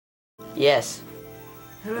Yes.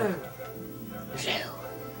 Hello. Hello.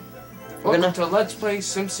 Welcome to Let's Play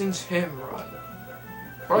Simpson's Hymn Run.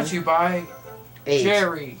 Brought to you by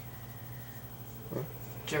Jerry.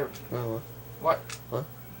 Jerry. What?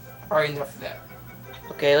 Alright, enough of that.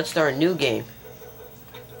 Okay, let's start a new game.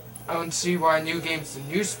 I don't see why a new game's the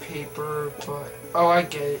newspaper, but... Oh, I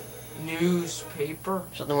get it. Newspaper?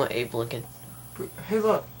 Something with Abe Lincoln. Hey,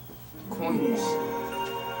 look. Coins.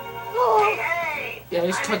 Hey! Yeah,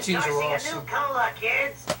 these cutscenes are awesome. A new cola,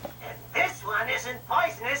 kids. And this one isn't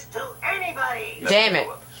poisonous to anybody. Damn it.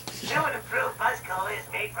 New and improved Buzz Cola is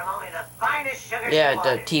made from only the finest sugar. Yeah,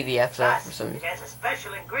 the TVF stuff or something. It has a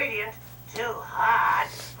special ingredient, too hot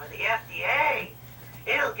for the FDA.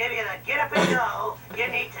 It'll give you the get up and go you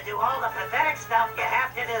need to do all the pathetic stuff you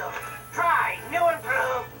have to do. Try new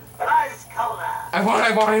improved Buzz Cola. I want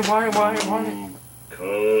it.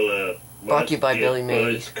 Cola. Brought to you by Billy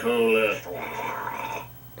Mays. Cola.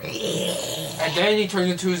 And then he turns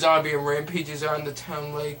into a zombie and rampages around the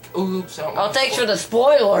town like, oops. Oh, thanks for the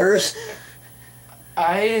spoilers.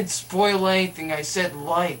 I didn't spoil anything. I said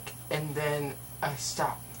like, and then I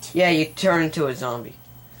stopped. Yeah, you turn into a zombie.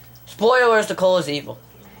 Spoilers, the cola's evil.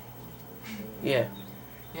 Yeah.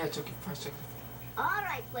 Yeah, it took you 5 seconds.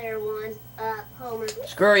 Alright, player one. Homer.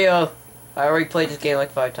 Screw you. I already played this game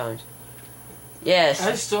like 5 times. Yes.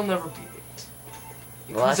 I still never beat it.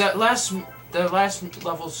 What? Because the last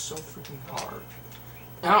level's so freaking hard.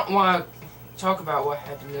 I don't want to talk about what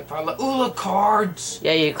happened if I look, cards!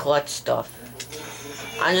 Yeah, you collect stuff.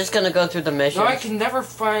 I'm just gonna go through the missions. No, I can never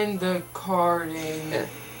find the card in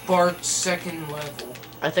Bart's second level.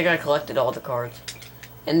 I think I collected all the cards.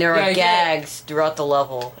 And there are gags throughout the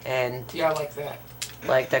level, and... Yeah, I like that.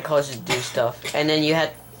 Like, that causes you to do stuff. And then you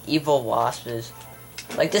had evil wasps.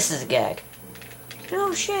 Like, this is a gag.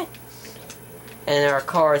 Oh, shit. And there are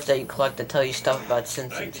cards that you collect that tell you stuff about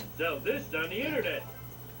Simpsons. I can sell this on the internet.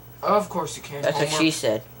 Of course you can, That's Homer. what she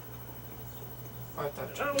said. I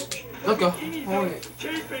thought you Ouch. Look, a Ease hornet. up.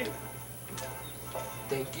 Chafing.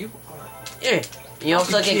 Thank you. Yeah. You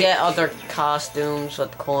also Happy can kid. get other costumes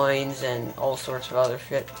with coins and all sorts of other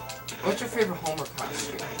shit. What's your favorite Homer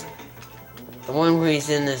costume? The one where he's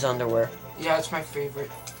in his underwear. Yeah, it's my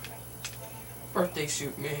favorite. Birthday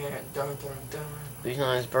suit, man. Dun dun dun. He's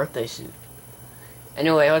not in his birthday suit.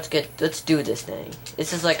 Anyway, let's do this thing.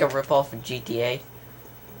 This is like a ripoff of GTA.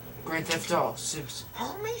 Grand Theft Auto, Simpson.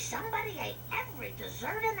 Homie, somebody ate every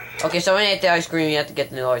dessert in the house. Okay, so when you ate the ice cream, you have to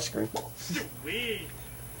get the new ice cream. Sweet.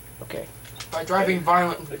 Okay. By driving I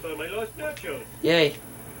violently. found my lost nachos. Yay.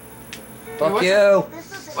 Fuck what's you.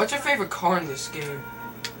 What's your favorite car in this game?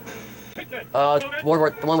 Take that. The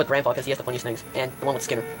one with Grandpa, because he has the funniest things. And the one with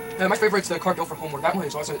Skinner. My favorite's the car built for Homer. That one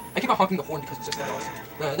is awesome. I keep on honking the horn because it's just that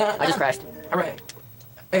awesome. I just crashed. Alright.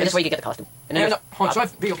 And this way you can get the costume. And then No, there's- hold on, so I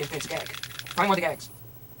have video game things, gag. Find one of the gags.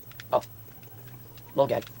 little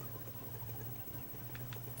gag.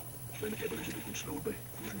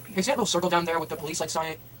 Hey, see that little circle down there with the police like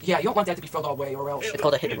sign? Yeah, you don't want that to be filled all the way or else. Hey, It's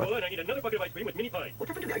called a give hit me and run. one. I need another bucket of ice cream with mini pie. What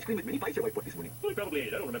happened to the ice cream with mini pies your wife bought this morning? Well, I probably ate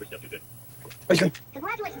it. I don't remember stuff too good. Ice cream.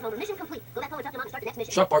 Congratulations, Homer. Mission complete. Go back home and tell your mom to start the next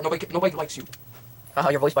mission. Shut up, Bart. Nobody likes you. Haha,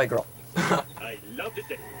 you're voiced by a girl. I love to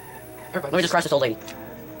sing. Let me Everybody. just crash this old lady.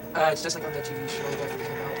 It's just like on that TV show that I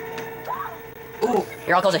forget about. Ooh,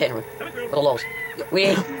 Here, I'll cause a hit and run. Coming through. Little lows. We.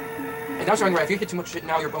 and now showing right. If you hit too much shit,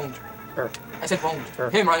 now you're boned. I said boned. Sure.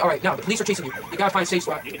 Him, right? Alright, now the police are chasing you. You gotta find a safe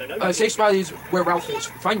spot. Safe spot is where Ralph is.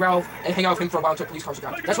 Find Ralph and hang out with him for a while until police cars are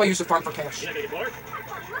gone. That's why I used to farm for cash. You know, baby Bart.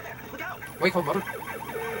 Wait, called mother.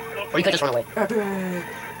 Or you could just run away. Epic.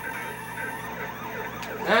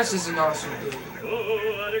 This is an awesome game.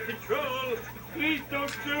 Oh, out of control. Please don't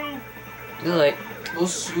sue. Too late. We'll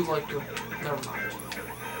sue like a... Never mind.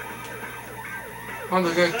 I'm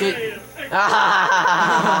gonna get...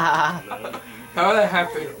 How did that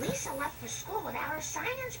happen? Lisa left for school without her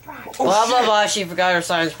science project. Oh, Blah blah shit. blah, she forgot her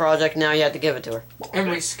science project, now you have to give it to her.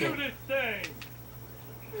 Emery Do skin. this thing.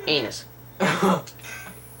 Anus.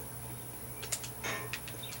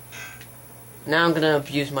 Now I'm gonna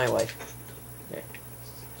abuse my wife.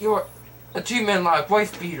 You're a two-man live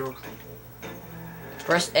wife beater.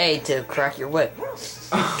 Press A to crack your whip.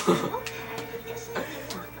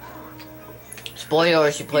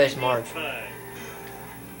 Spoiler, she plays Marge. Pie.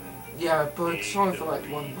 Yeah, but it's only for like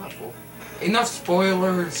one level. Enough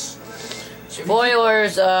spoilers.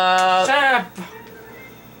 Spoilers, Sap!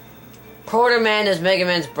 Quarterman is Mega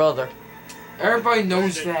Man's brother. Everybody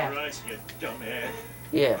knows That's that. right, you dumbass.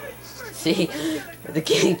 Yeah. See, the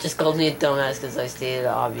game just called me a dumbass because I stated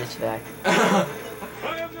an obvious fact. I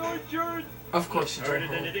have no insurance. Of course you Harder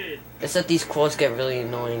than don't. it is. Except these quotes get really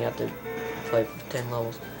annoying after you play for 10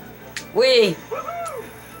 levels. Wee!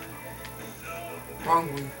 Wrong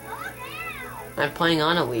Wii. I'm playing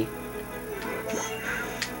on a Wii.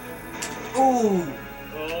 Ooh!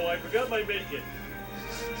 Oh, I forgot my mission.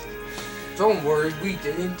 Don't worry, we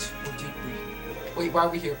didn't. Or did we? Wait, why are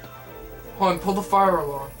we here? Hold on, pull the fire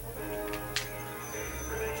alarm.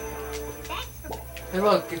 Hey,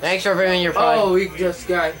 look. It's... Thanks for bringing your pie. Oh, we just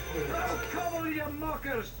got. Cover you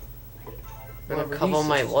muckers. Gonna cover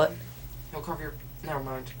my what? No, cover your. Never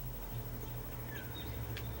mind.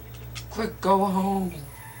 Quick, go home.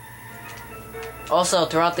 Also,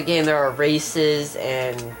 throughout the game, there are races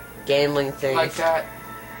and gambling things. Like that.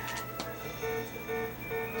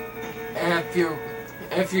 And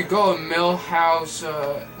if you go to Millhouse,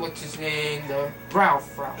 what's his name?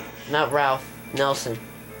 Ralph. Not Ralph. Nelson.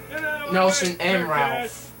 Nelson and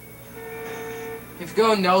Ralph. If you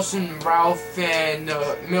go to Nelson, Ralph, and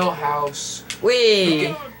Millhouse,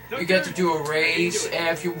 Wee! you get to do a race, and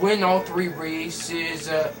if you win all 3 races,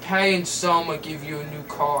 Patty and Selma give you a new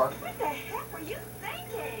car. What the heck were you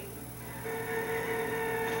thinking?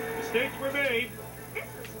 Mistakes were made. This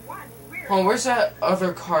is one weird. Oh, where's that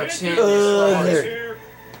other car? It's in there. Here.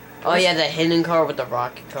 Oh yeah, the hidden car with the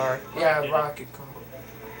rocket car. Yeah, rocket car.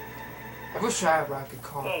 I wish I had a rocket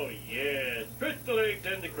car. Oh, yes. Crystal eggs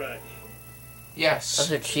and the crutch. Yes. That's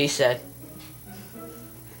what she said.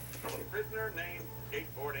 Prisoner named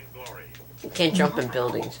Skateboarding Glory. You can't jump in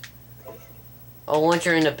buildings. Oh, once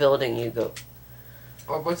you're in a building, you go.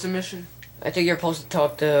 Oh, what's the mission? I think you're supposed to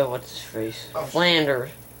talk to what's his face, Oh.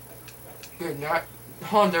 Flanders. Good, not.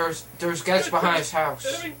 Hold on, there's guys behind his house.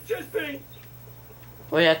 Having chest pain.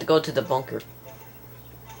 Well, you have to go to the bunker.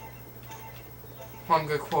 Hold on,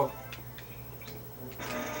 good quote.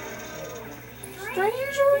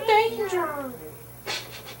 Stranger danger.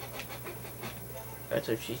 That's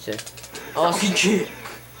what she said. Also, Fucking kid.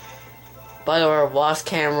 by the way, watch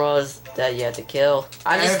cameras that you have to kill.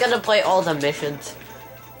 I'm just gonna play all the missions.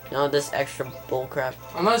 No, this extra bullcrap.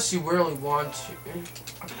 Unless you really want to.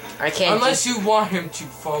 I can't Unless you want him to,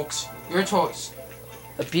 folks. Your choice.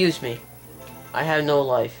 abuse me. I have no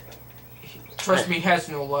life. Trust me, he has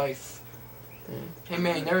no life. Hey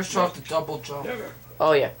man, never stop the double jump. Never.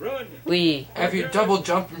 Oh yeah. Run. We. If you double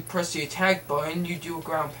jump and press the attack button, you do a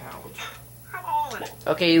ground pound. Come on.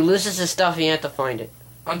 Okay, he loses his stuff and you have to find it.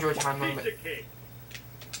 Under a time Pizza limit. cake.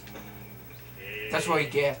 That's what he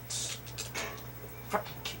gets.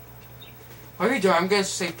 Fucking kick. What are you doing? I'm gonna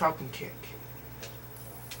say fucking kick.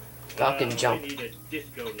 Falcon jump. I need a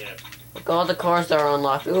disco nap. Look, all the cars that are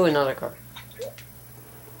unlocked. Ooh, another car.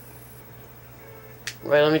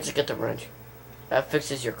 Wait, let me just get the wrench. That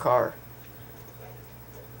fixes your car.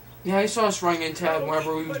 Yeah, I saw us running into that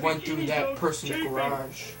whenever we went through that person's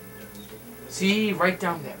garage. See, right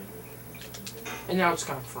down there. And now it's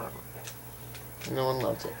gone forever. No one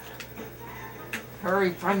loves it.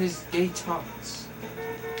 Hurry, find his gay tux.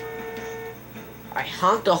 I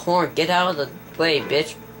honked the horn. Get out of the way,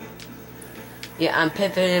 bitch. Yeah, I'm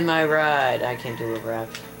pimping in my ride. I can't do a rap.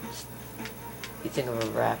 You think of a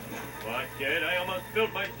rap? Watch it. I almost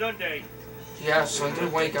spilled my sundae. Yeah, Sunday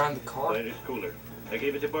when he got in the car. That is cooler. I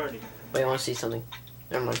gave it to Barney. Wait, I want to see something.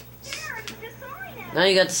 Never mind. Now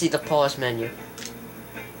you got to see the pause menu.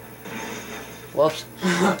 Whoops.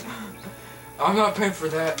 I'm not paying for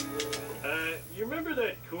that. You remember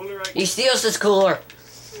that cooler I... He steals this cooler.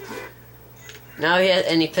 Now he has,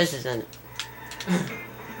 and he pisses in it.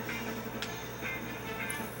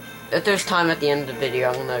 If there's time at the end of the video,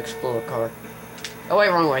 I'm gonna explode a car. Oh wait,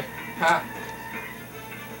 wrong way. Ha.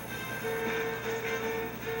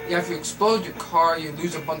 Yeah, if you explode your car, you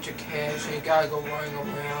lose a bunch of cash, and you gotta go running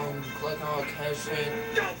around, collecting all the cash,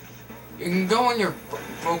 and you can go on your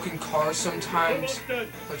broken car sometimes. Almost done.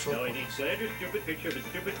 That's Now I what. need Sanders' stupid picture of a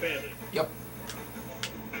stupid family. Yep.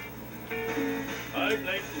 I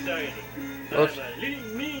blame society. Oops. I'm a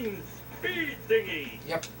lean, mean speed thingy.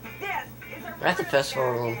 Yep. That's the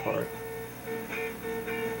festival room part.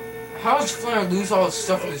 How is Flair lose all his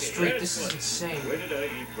stuff in the Okay, street? that's This is fine. insane. Where did I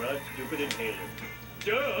eat Brod's stupid inhaler?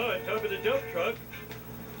 Duh, on top of the dump truck.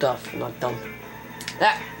 Duff, not dump.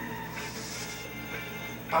 That.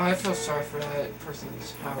 I feel sorry for that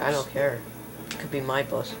person's house. I don't care. It could be my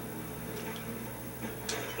bus.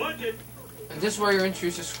 Watch it. And this is where you're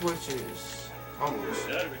introduced to switches. Almost.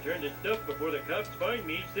 Gotta return this stuff before the cops find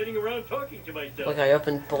me sitting around talking to myself. Look, I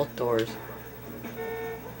opened both doors.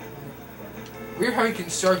 Weird how you can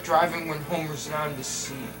start driving when Homer's not in the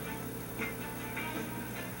seat.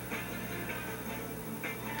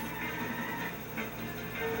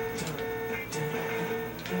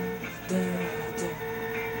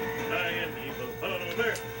 I am evil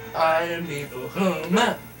Homer. I am evil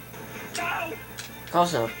Homer. Ow!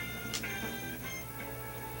 Close enough.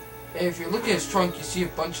 Hey, if you look at his trunk, you see a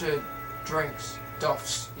bunch of drinks.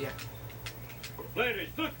 Duffs, yeah. Ladies,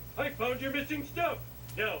 look, I found your missing stuff.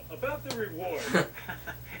 Now, about the reward.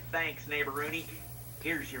 Thanks, neighbor Rooney.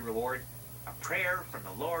 Here's your reward. A prayer from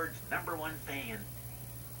the Lord's #1 fan.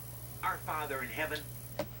 Our Father in heaven,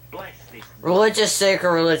 bless this... Religious,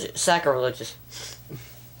 sacrilegious.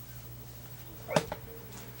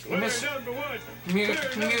 Player number 1.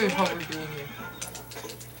 Community public being here.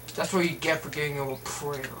 That's what you get for getting a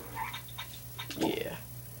prayer. Yeah.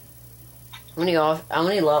 How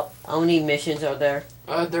many missions are there?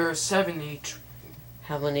 There are 7 each.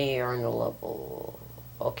 How many are in the level?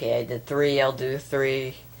 Okay, I did 3. I'll do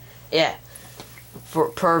 3. Yeah,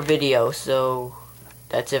 per video. So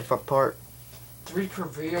that's it for part. 3 per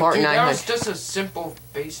video. Part Dude, that 900. was just a simple,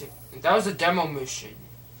 basic. That was a demo mission.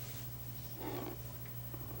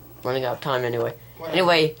 Running out of time anyway. Whatever.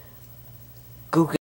 Anyway, Google.